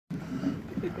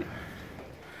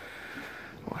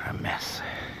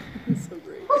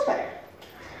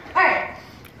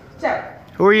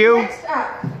Who are you? Next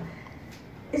up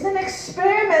is an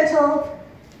experimental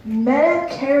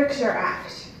meta-character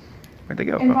act. Where'd they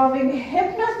go? Involving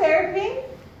hypnotherapy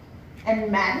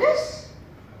and madness?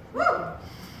 Woo!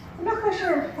 I'm not quite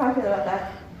sure how I feel about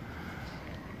that.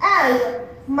 As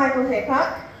Michael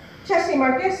Haycock, Jesse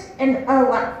Marcus, and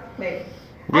maybe.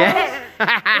 Yeah.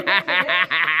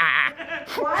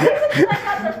 Why is it like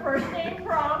got the first name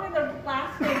wrong and the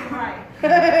last name right?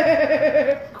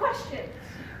 Questions.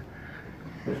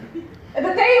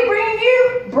 But they bring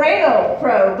you Brainal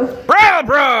Probe. Brainal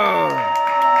Probe!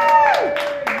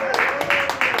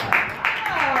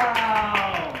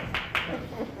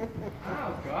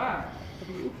 Oh, God.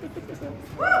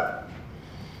 Wow.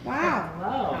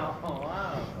 Wow. Oh,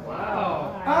 wow.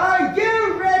 Wow. Are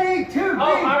you ready to be?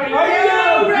 Are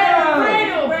you ready?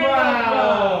 Brainal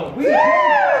Probe? We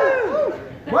have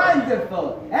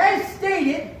wonderful. As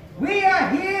stated, we are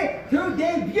here to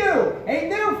debut a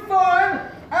new form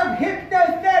of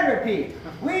hypnotherapy.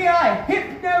 We are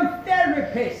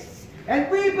hypnotherapists, and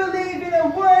we believe in a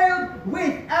world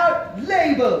without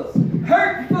labels.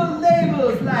 Hurtful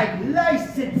labels like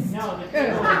licensed.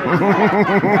 Hurtful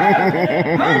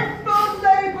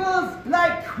labels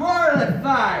like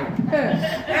qualified.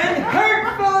 And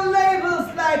hurtful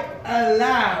labels like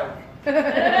allowed.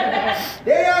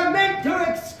 They are meant to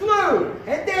exclude,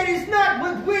 and that is not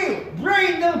what we,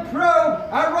 Brainal Probe,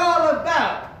 are all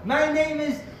about. My name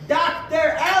is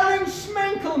Dr. Alan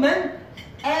Schmenkelman,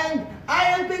 and I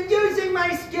have been using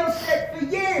my skill set for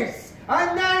years.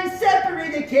 On 9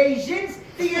 separate occasions,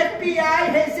 the FBI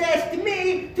has asked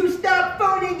me to stop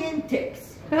phoning in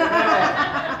tips.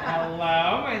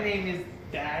 Hello, my name is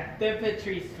Dr.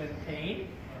 Patrice Fontaine.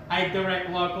 I direct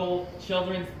local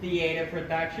children's theater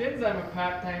productions. I'm a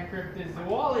part-time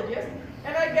cryptozoologist,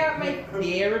 and I got my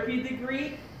therapy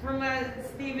degree from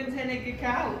Stevens Henniker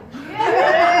College.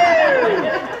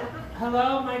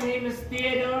 Hello, my name is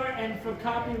Theodore, and for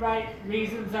copyright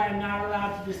reasons, I am not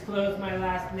allowed to disclose my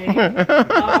last name.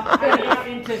 I got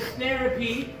into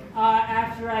therapy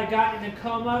after I got in a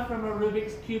coma from a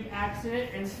Rubik's Cube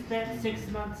accident and spent 6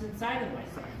 months inside of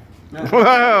myself.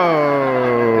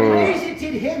 Whoa! We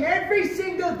visited him every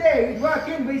single day. We'd walk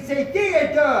in, we'd say,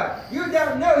 Theodore, you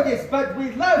don't know this, but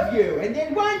we love you. And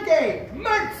then one day,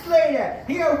 months later,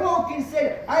 he awoke and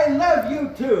said, I love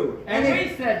you too. And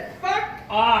we said, fuck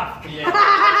off, yeah.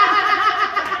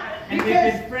 And we've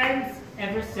been friends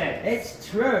ever since. It's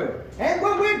true. And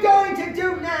what we're going to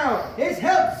do now is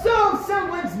help solve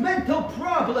someone's mental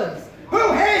problems.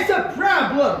 Who has a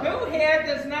problem? Who here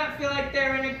does not feel like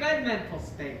they're in a good mental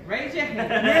state? Raise your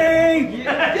hand. Me!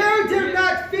 You do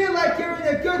not feel like you're in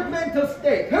a good mental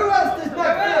state. Who else does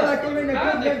not feel like they're in a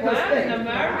good mental state? The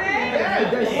mermaid? Yeah,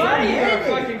 there's so Why many. are you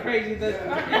fucking crazy? This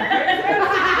fucking crazy.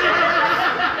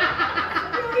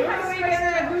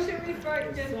 Who should we fight?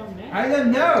 I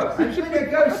don't know. I'm gonna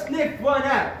go sniff one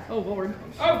out. Oh, Lord.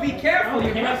 Oh, be careful.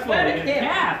 You're prosthetic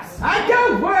Cats. I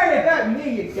don't worry about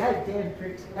me, you goddamn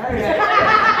pricks. All right.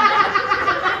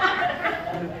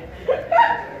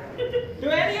 Do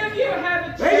any of you have a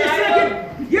child? Wait a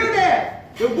second. You there.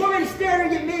 The woman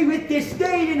staring at me with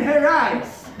disdain in her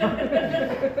eyes.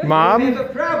 Mom? We have a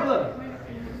problem.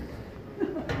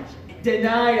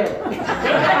 Denial.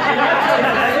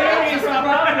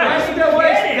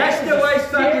 That's the worst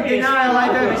fucking denial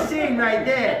I've ever seen right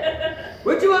there.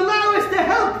 Would you allow us to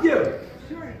help you?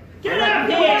 Sure. Get up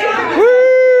here!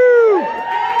 Woo!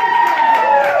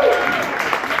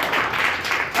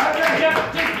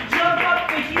 Just jump up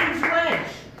the huge ledge.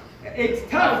 It's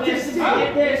tough to see.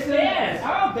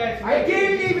 Oh, that's I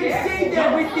didn't even see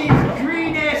that with these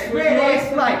green-ass,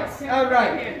 red-ass lights. All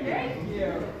right.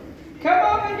 Come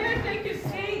over here, take a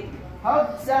seat.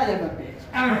 Oh, son of a bitch.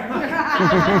 All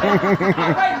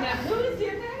right, now, who is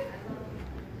your name?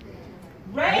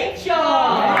 Rachel!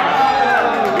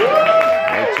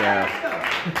 Rachel.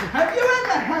 Have you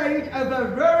ever heard of a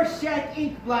Rorschach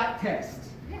ink blot test?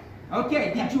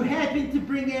 Okay, did you happen to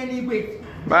bring any with you?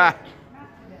 Bah.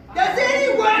 Does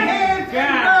anyone have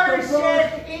a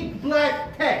Rorschach ink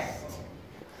blot test?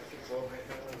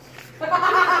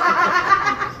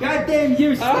 Goddamn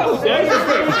useless. Oh,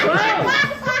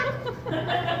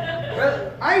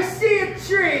 Well, I see a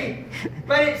tree,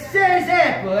 but it says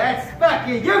apple. That's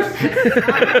fucking useless.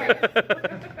 Right.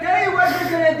 Tell you what we're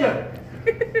gonna do.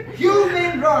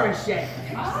 Human Rorschach.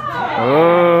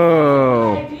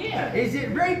 Oh. Is it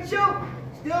Rachel?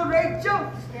 Still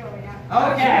Rachel? Still,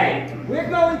 yeah. Okay. We're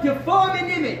going to form an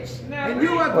image, and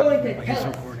you are going to tell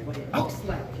us what it looks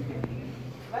like.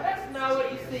 Let us know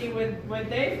what you see when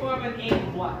they form an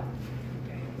ink blot.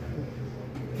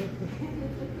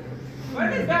 What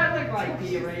does that look like to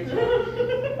you, Rachel?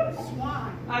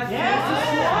 Swan. A Yes, a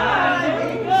swan.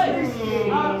 Very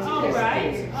good. All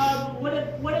right.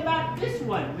 What about this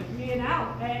one with me and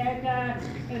Al? And a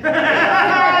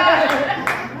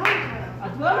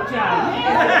blowjob.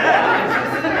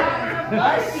 A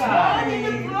swan and a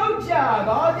blowjob,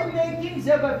 all the makings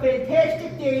of a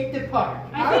fantastic day at the park.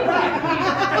 I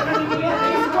think we at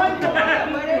least one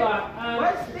more.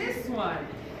 What's this one?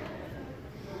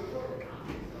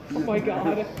 Oh my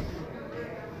god.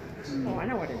 Oh, I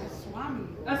know what it is. Swami.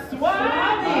 A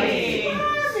swami!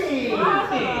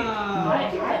 Swami.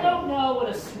 I don't know what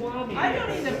a swami is. I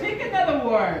don't even pick another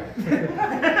word.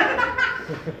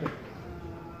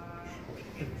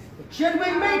 Should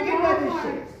we make another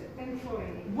shirt?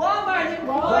 Walmart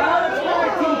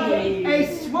employee.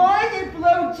 A swan, a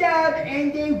blowjob,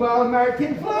 and a Walmart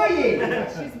employee.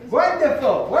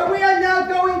 Wonderful. What we are now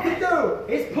going to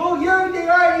do is pull you, the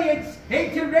audience,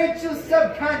 into Rachel's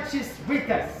subconscious with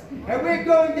us. And we're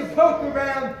going to poke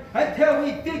around until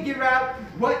we figure out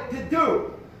what to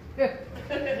do.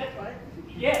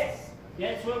 Yes,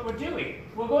 that's what we're doing.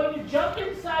 We're going to jump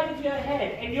inside of your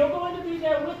head, and you're going to be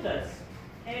there with us.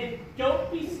 And don't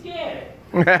be scared.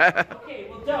 Okay,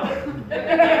 well, don't.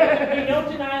 No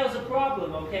denial's a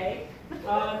problem, okay?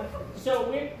 So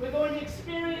we're going to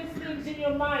experience things in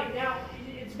your mind. Now,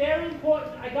 it's very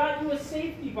important. I got you a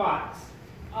safety box.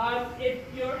 If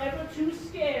you're ever too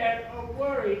scared or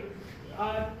worried,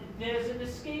 there's an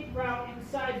escape route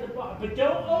inside the box. But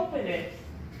don't open it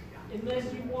unless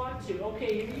you want to.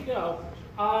 Okay, here you go.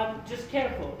 Just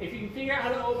careful. If you can figure out how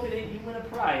to open it, you win a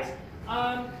prize.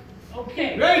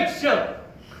 Okay. Rachel!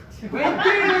 When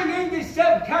dealing in the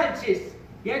subconscious,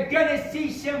 you're gonna see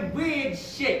some weird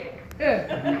shit.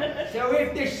 So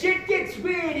if the shit gets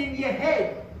weird in your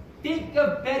head, think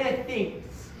of better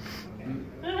things.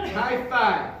 High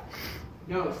five.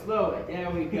 No, slower. There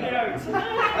we go.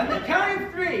 On the count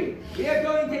of 3, we are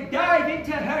going to dive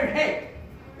into her head.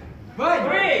 1,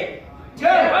 3, 2,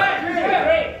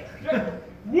 3.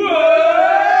 Whoa!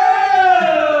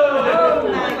 Oh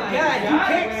my God! You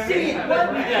can't see it. What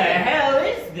the hell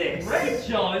is this?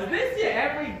 Rachel, is this your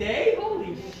everyday?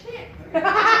 Holy shit!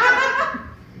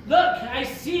 Look, I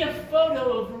see a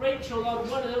photo of Rachel on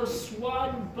one of those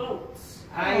swan boats.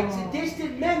 It's a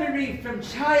distant memory from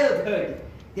childhood.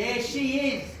 There she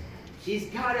is. She's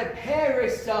got a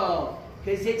parasol,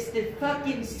 because it's the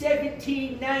fucking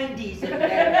 1790s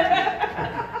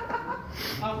apparently.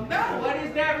 Oh no, what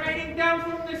is that raining down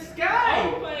from the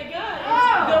sky? Oh my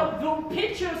God! The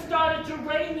picture started to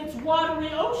rain its watery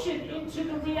ocean into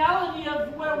the reality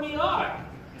of where we are.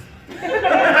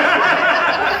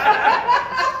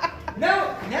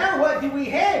 Now what do we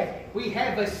have? We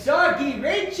have a soggy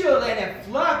Rachel and a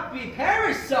floppy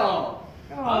parasol.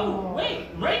 Oh, wait,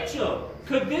 Rachel,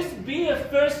 could this be a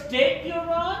first date you're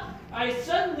on? I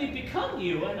suddenly become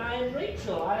you, and I am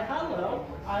Rachel. Hello,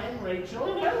 I am Rachel.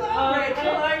 Hello,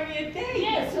 Rachel, I'm your date.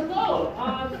 Yes, hello.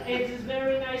 It is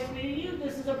very nice meeting you.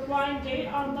 This is a blind date.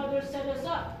 Our mother set us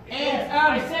up. And, Yes,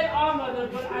 I said our mother,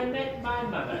 but I meant my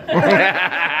mother.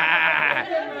 I'm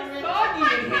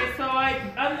foggy in here, so I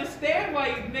understand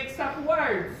why you mix up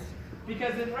words.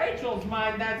 Because in Rachel's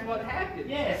mind, that's what happened.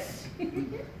 Yes.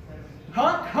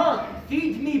 Honk, honk,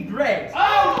 feed me bread.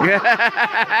 Oh! Okay.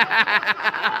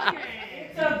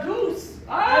 It's a goose.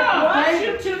 Oh, I brought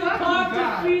you to the fucking park to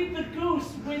God. feed the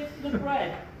goose with the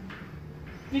bread.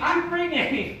 Did you bring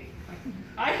any?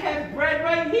 I have bread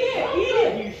right here. Eat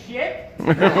it, you shit.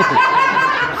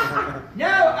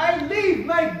 Now I leave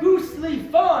my goosely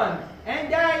farm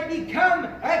and I become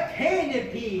a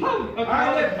canopy.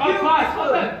 Pause,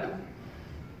 hold on.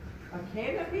 A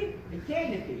canopy? A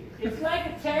canopy. It's like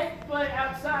a tent, but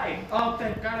outside. Oh,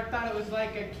 thank God, I thought it was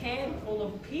like a can full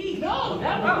of peas. No,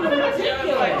 that Oh, would be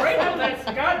ridiculous. Rachel, that's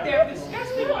goddamn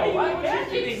disgusting. No, Why are you why would you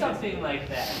imagining think something like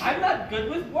that? I'm not good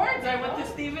with words. I went to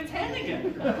Stephen's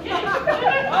Hennigan.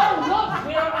 Oh, look,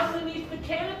 we're underneath the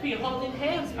canopy holding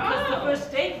hands because the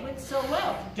first date went so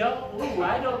well.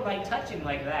 I don't like touching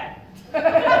like that.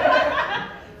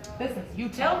 You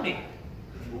tell me.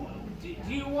 Do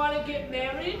you want to get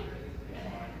married?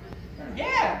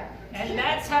 Yeah. And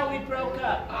that's how we broke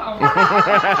up. Oh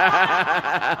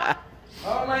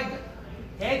my God.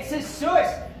 It's a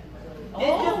source.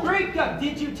 The breakup,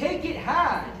 did you take it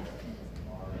hard?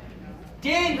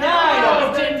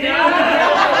 Denial.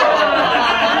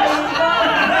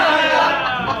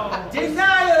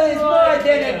 Denial is more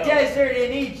than a desert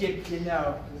in Egypt, you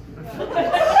know.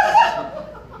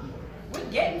 We're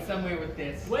getting somewhere with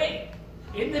this. Wait,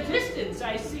 in the distance,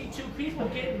 I see two people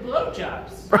getting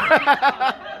blowjobs.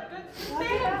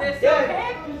 They're so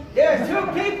happy. There are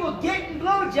 2 people getting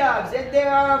blowjobs, and there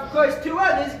are, of course, 2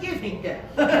 others giving them.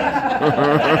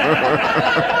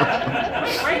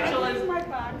 Rachel is my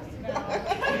box.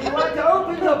 You want to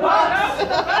open the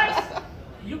box?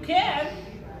 You can.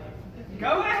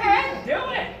 Go ahead, do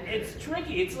it. It's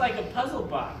tricky. It's like a puzzle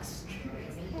box.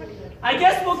 I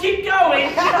guess we'll keep going.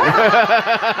 The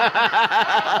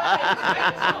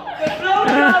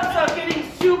blowjobs are getting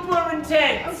super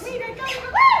intense.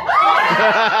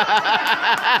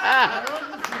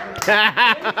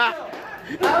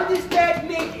 How does that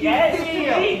make you Yes,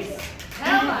 feel? please.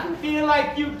 Feel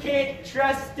like you can't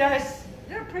trust us?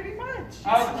 Yeah, pretty much.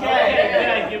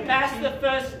 Okay. Good. You passed the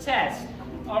first test.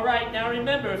 All right, now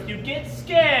remember, if you get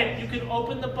scared, you can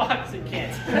open the box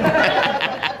again.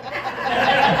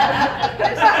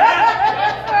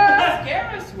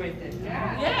 Scare us with it.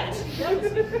 Yes.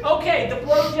 Okay, the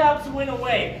blowjobs went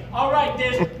away. All right,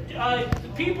 there's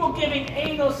people giving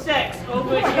anal sex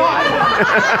over here. They're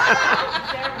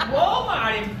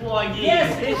Walmart employees.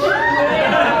 Yes, it's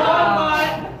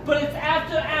Walmart, but it's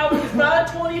after hours. It's not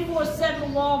a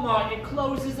 24/7 Walmart. It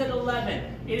closes at 11.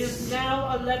 It is now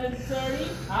 11:30.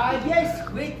 Yes,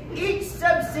 with each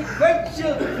subsequent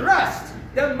thrust,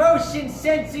 the motion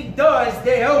sensing doors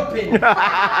they open.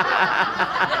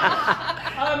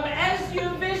 As you're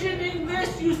visioning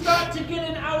this, you start to get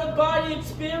an out-of-body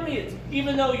experience,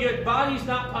 even though your body's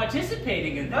not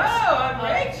participating in this. Oh, I'm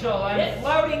Rachel. I'm Yes.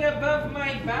 floating above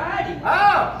my body.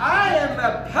 Oh, I am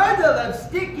a puddle of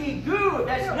sticky goo.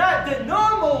 That's not the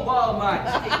normal Walmart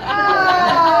sticky goo.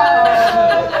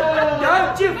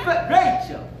 Don't you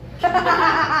Rachel.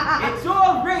 It's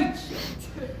all Rachel.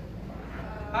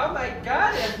 Oh my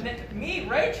God, me,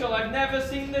 Rachel, I've never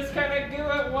seen this kind of goo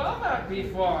at Walmart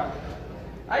before.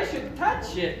 I should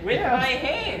touch it with my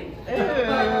hand.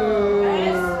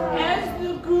 As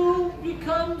the goo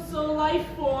becomes a life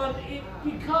form, it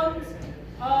becomes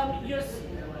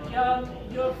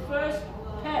your first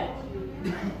pet.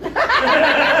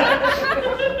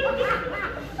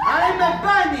 I'm a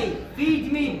bunny.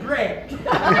 Feed me bread.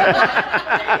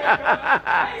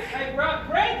 I brought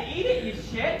bread to eat it, you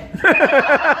shit.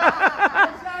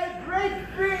 As I break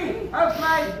free of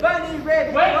my bunny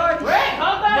red Wait, body.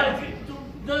 hold on.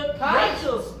 The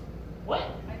Rachel's. What?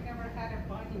 I never had a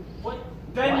bunny. What?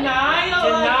 Denial.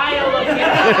 Denial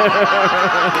again.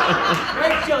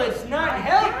 Rachel, it's not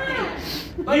healthy.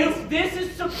 But This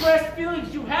is suppressed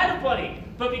feelings. You had a bunny,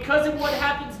 but because of what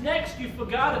happens next, you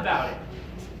forgot about it.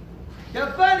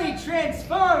 the bunny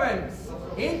transforms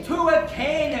into a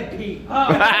canopy. Oh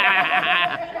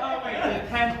wait, the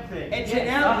tent thing. It's an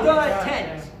outdoor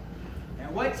tent.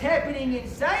 And what's happening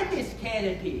inside this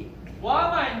canopy?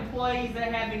 Walmart employees are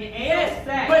having anal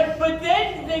sex. But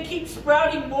then they keep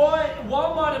sprouting more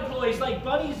Walmart employees like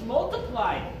bunnies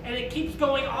multiply, and it keeps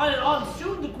going on and on.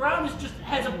 Soon the ground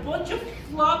has a bunch of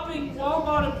flopping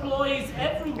Walmart employees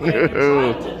everywhere.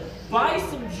 They're trying to buy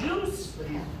some juice.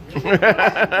 All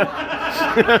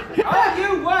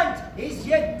you want is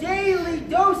your daily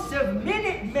dose of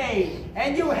Minute Maid,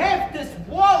 and you have to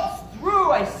waltz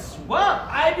through a swamp.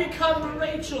 I become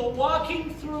Rachel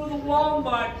walking through the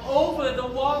Walmart over the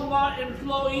Walmart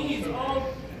employees. Oh,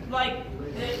 like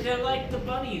they're like the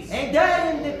bunnies. And I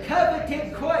am the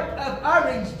coveted quart of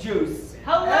orange juice.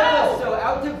 Hello. Ever so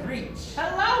out of reach.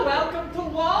 Hello, welcome to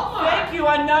Walmart. Thank you,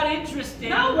 I'm not interested.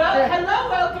 No, hello,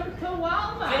 welcome to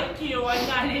Walmart. Thank you, I'm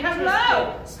not interested.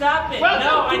 Hello. Stop it. Welcome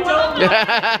no, I to don't want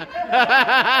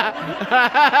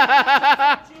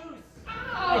juice.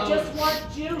 Oh, I just want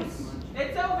juice.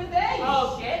 it's over there, you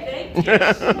Oh, shit. thank you.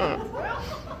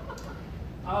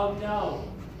 Oh no.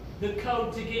 The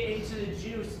code to get into the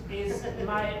juice is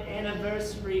my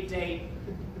anniversary date,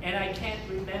 and I can't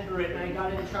remember it, and I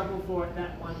got in trouble for it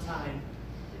that one time.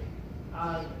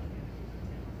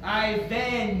 I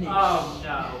vanish. Oh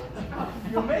no.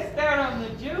 You missed out on the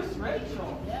juice,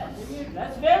 Rachel. Yes,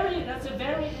 that's a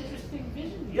very interesting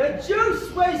vision. The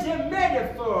juice was a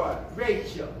metaphor,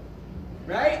 Rachel.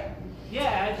 Right?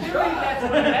 Yeah, I feel like that's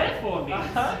what a metaphor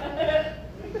means.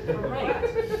 Great.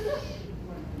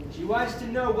 She wants to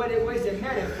know what it was a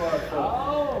metaphor for.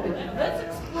 Oh, let's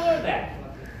explore that.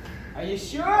 Are you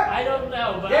sure? I don't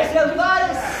know, but There's I a lot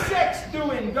of sex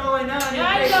doing going on in Yeah,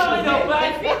 I Rachel's know, but I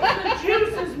head. think the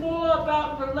juice is more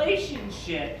about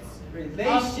relationships.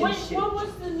 Relationships. What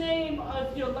was the name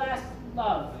of your last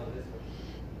love?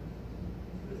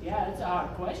 Yeah, that's a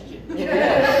hard question.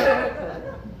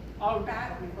 Oh,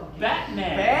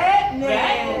 Batman.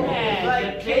 Batman.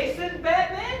 Like The- Jason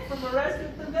Batman from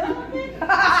Arrested Development?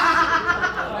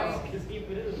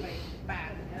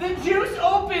 The juice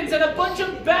opens and a bunch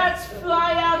of bats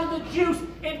fly out of the juice.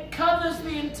 It covers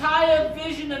the entire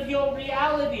vision of your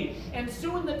reality. And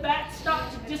soon the bats start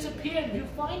to disappear and you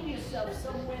find yourself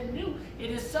somewhere new. It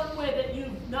is somewhere that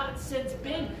you've not since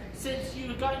been since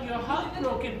you got your heart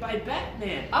broken by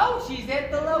Batman. Oh, she's at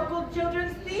the local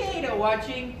children's theater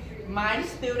watching my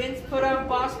students put on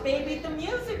Boss Baby the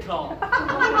musical.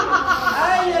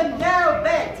 I am now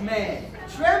Batman.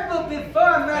 Tremble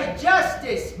before my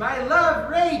justice, my love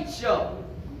Rachel.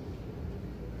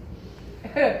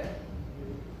 The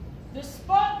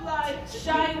spotlight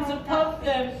shines above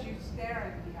them. You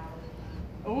stare at me.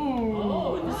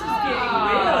 Oh, this is getting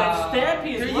real. It's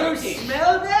therapy is Do you working.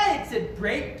 smell that? It's a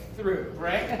breakthrough. All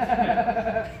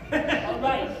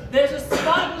right. There's a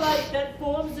spotlight that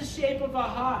forms the shape of a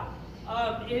heart.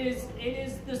 It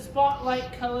is the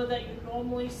spotlight color that you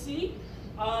normally see,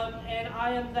 and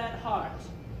I am that heart.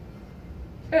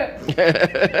 I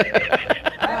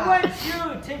want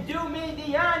you to do me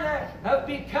the honor of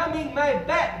becoming my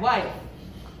bat wife.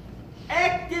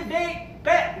 Activate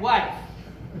bat wife.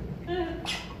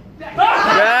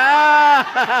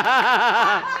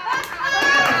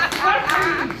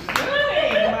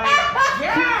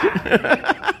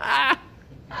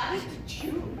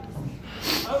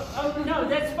 Oh, no,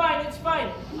 that's fine, it's fine.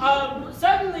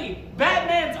 Suddenly,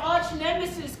 Batman's arch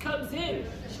nemesis comes in.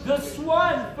 The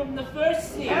Swan from the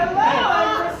first scene. Hello,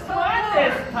 I'm the Swan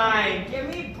this time. Give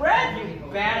me bread, you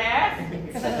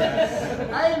badass.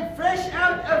 I am fresh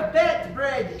out of bat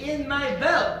bread in my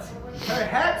belt.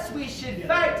 Perhaps we should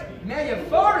fight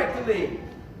metaphorically.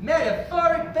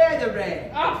 Metaphoric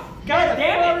batarang. Oh, God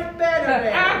damn it. Metaphoric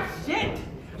batarang. Ah, shit.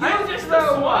 I'm just the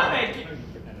throw Swan. one.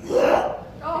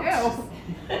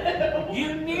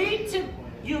 You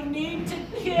need to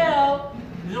kill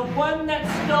the one that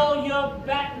stole your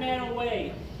Batman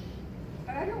away.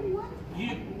 But I don't want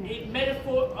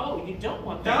Oh, you don't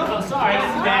want that. Don't. Oh, sorry, this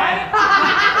is bad. Oh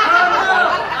no!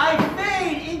 I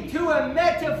fade into a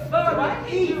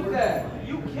metaphoric ether.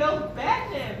 You killed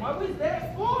Batman. What was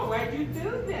that for? Why'd you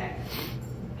do that?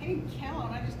 I didn't kill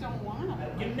him. I just don't want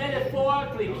him. You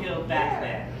metaphorically killed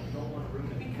Batman.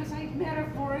 Because I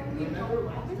metaphorically don't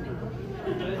want him.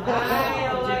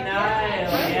 Denial again.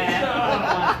 Denial. Yeah,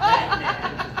 everyone wants Batman.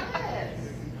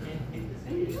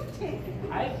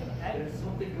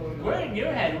 We're in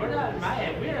your head. We're not in my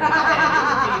head. We're in my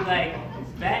head. It would be like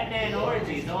Batman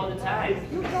orgies all the time.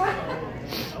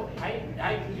 Oh, I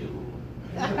do.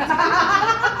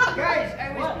 Guys,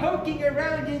 I was poking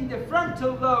around in the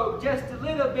frontal lobe just a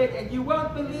little bit, and you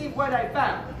won't believe what I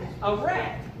found. A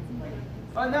rat.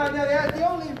 Oh no, that's the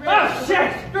only rat. Oh,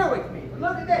 shit! Screw with me.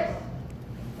 Look at this.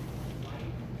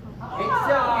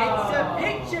 It's a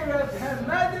picture of her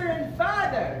mother and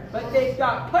father, but they've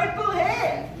got purple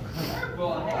hair.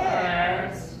 Purple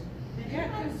hair.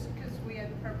 Yeah, because we had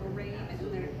purple rain and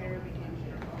their hair became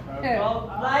purple.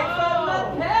 Purple like from the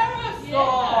parasol.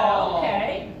 Yeah,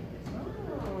 okay.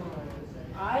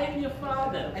 I am your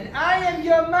father. And I am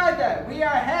your mother. We are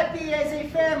happy as a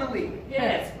family.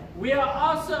 Yes. We are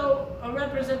also a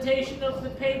representation of the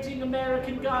painting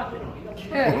American Gothic.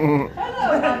 Hello,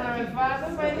 Mother and Father.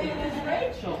 My name is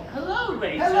Rachel. Hello,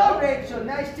 Rachel. Hello, Rachel.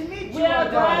 Nice to meet you. We are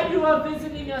glad darling. you are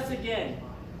visiting us again.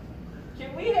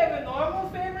 Can we have a normal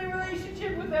family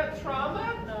relationship without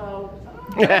trauma? No.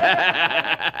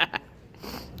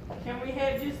 Can we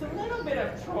have just a little bit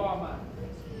of trauma?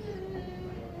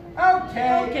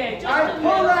 Okay, just I a pull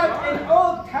little. out an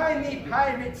old-timey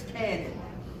pirate's cannon.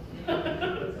 You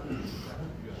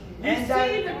And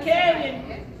see, the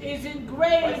cannon is What's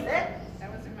engraved. that? That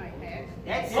was in my head.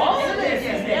 That's All of it. this is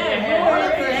Yes,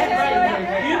 there.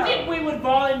 yes. You think we would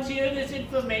volunteer this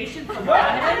information from You're our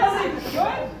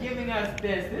heads? giving us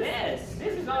this. Yes.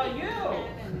 This is all you.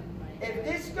 If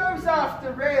this goes off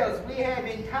the rails, we have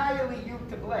entirely you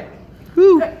to blame.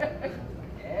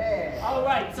 Yeah. All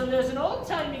right, so there's an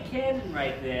old-timey cannon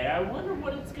right there. I wonder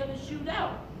what it's going to shoot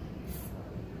out.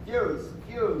 Fuse,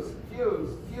 fuse, fuse,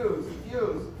 fuse,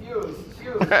 fuse, fuse, fuse, fuse,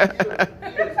 fuse.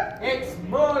 It's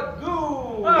more goo.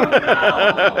 Oh, no. Oh, my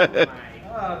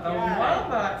Oh, the God.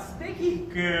 robot sticky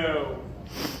goo. You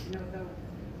know, the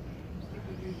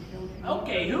sticky goo you don't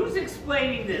Okay, who's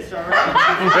explaining this, all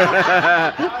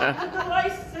right? The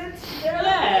license.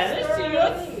 Yeah, let's see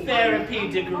your therapy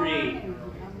degree. I'm learning.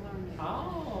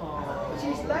 Oh.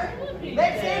 She's learning.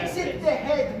 Let's exit the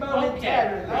head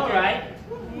momentarily. Okay, all right.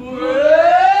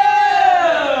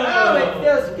 Oh, it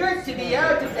feels good to be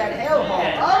out of that hellhole.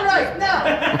 Yeah. All right,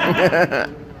 now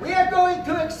we are going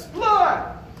to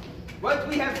explore what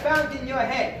we have found in your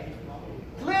head.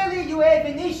 Clearly, you have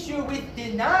an issue with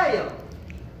denial,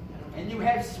 and you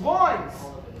have swans,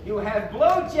 you have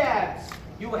blowjabs,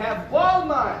 you have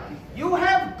Walmart, you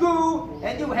have Goo,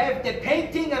 and you have the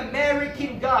painting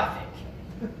American Gothic.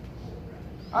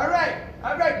 All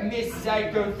right, Miss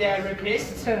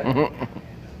Psychotherapist.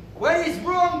 What is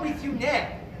wrong with you now?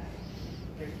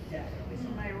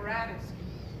 My rabbits.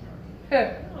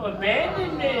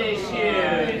 Abandonment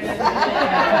issues.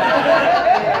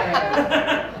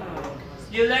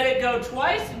 You let it go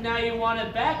twice and now you want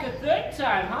it back a third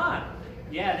time, huh?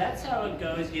 Yeah, that's how it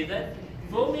goes. You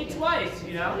fool me twice,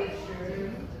 you know?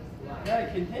 Yeah,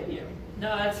 continue.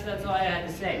 No, that's all I had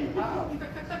to say.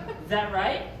 Is that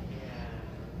right?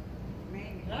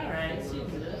 Maybe. All right,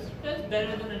 that's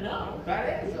better than a no.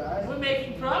 That is, We're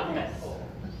making progress.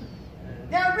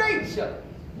 Now, Rachel,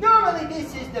 normally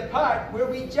this is the part where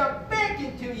we jump back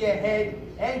into your head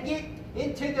and get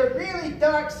into the really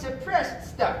dark, suppressed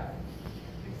stuff.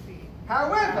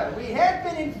 However, we have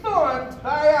been informed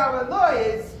by our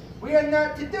lawyers we are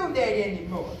not to do that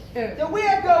anymore. So we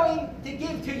are going to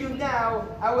give to you now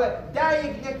our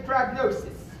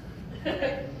prognosis.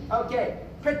 Okay,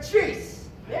 Patrice.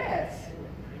 Yes.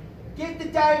 Give the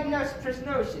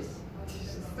prognosis.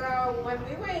 So when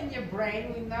we were in your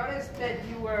brain, we noticed that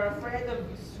you were afraid of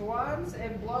swans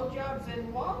and blowjobs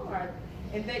in Walmart,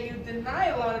 and that you deny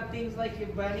a lot of things like your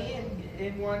bunny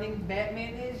and wanting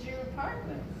Batman as your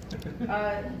partner.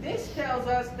 This tells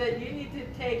us that you need to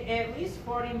take at least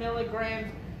 40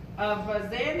 milligrams of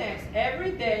Xanax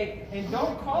every day, and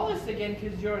don't call us again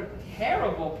because you're a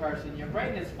terrible person. Your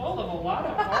brain is full of a lot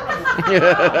of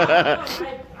horrible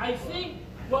I think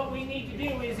what we need to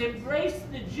do is embrace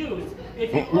the juice.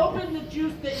 If you open the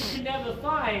juice that you can never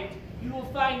find, you will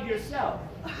find yourself.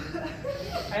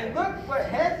 And look what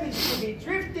happens to be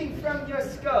drifting from your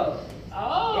skull.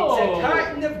 Oh! It's a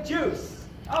carton of juice.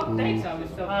 Oh, thanks, I was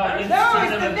so No,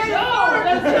 it's the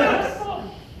metaphorical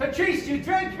juice. Patrice, you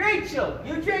drank Rachel.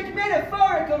 You drank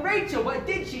metaphorical Rachel. What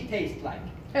did she taste like?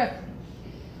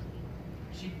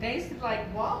 She tasted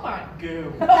like Walmart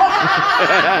goo.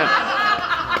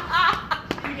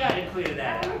 You gotta clear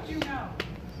that How out. would you know?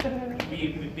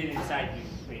 We've been inside you,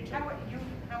 Rachel.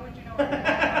 How would you know what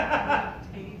that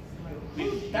tastes like?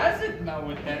 Who doesn't know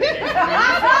what that is?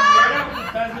 You're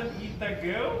who doesn't eat the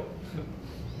goo?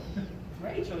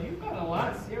 Rachel, you've got a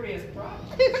lot of serious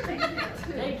problems.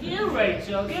 Thank you,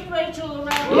 Rachel. Give Rachel a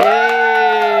round of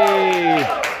Yay!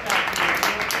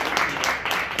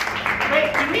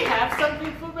 Wait, do we have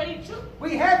something for Rachel?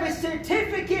 We have a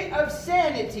certificate of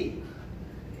sanity.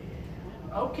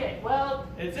 Okay, well,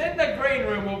 It's in the green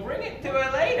room. We'll bring it to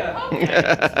her later. okay.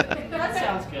 That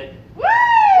sounds good.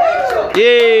 Rachel,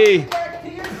 Yay! go back to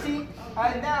your seat.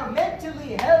 Are now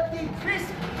mentally healthy,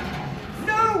 crisp.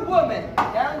 No woman.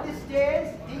 Down the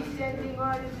stairs, descending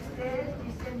on the stairs,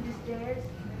 descend the stairs.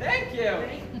 Thank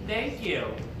you. Thank you.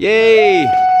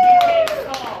 Yay!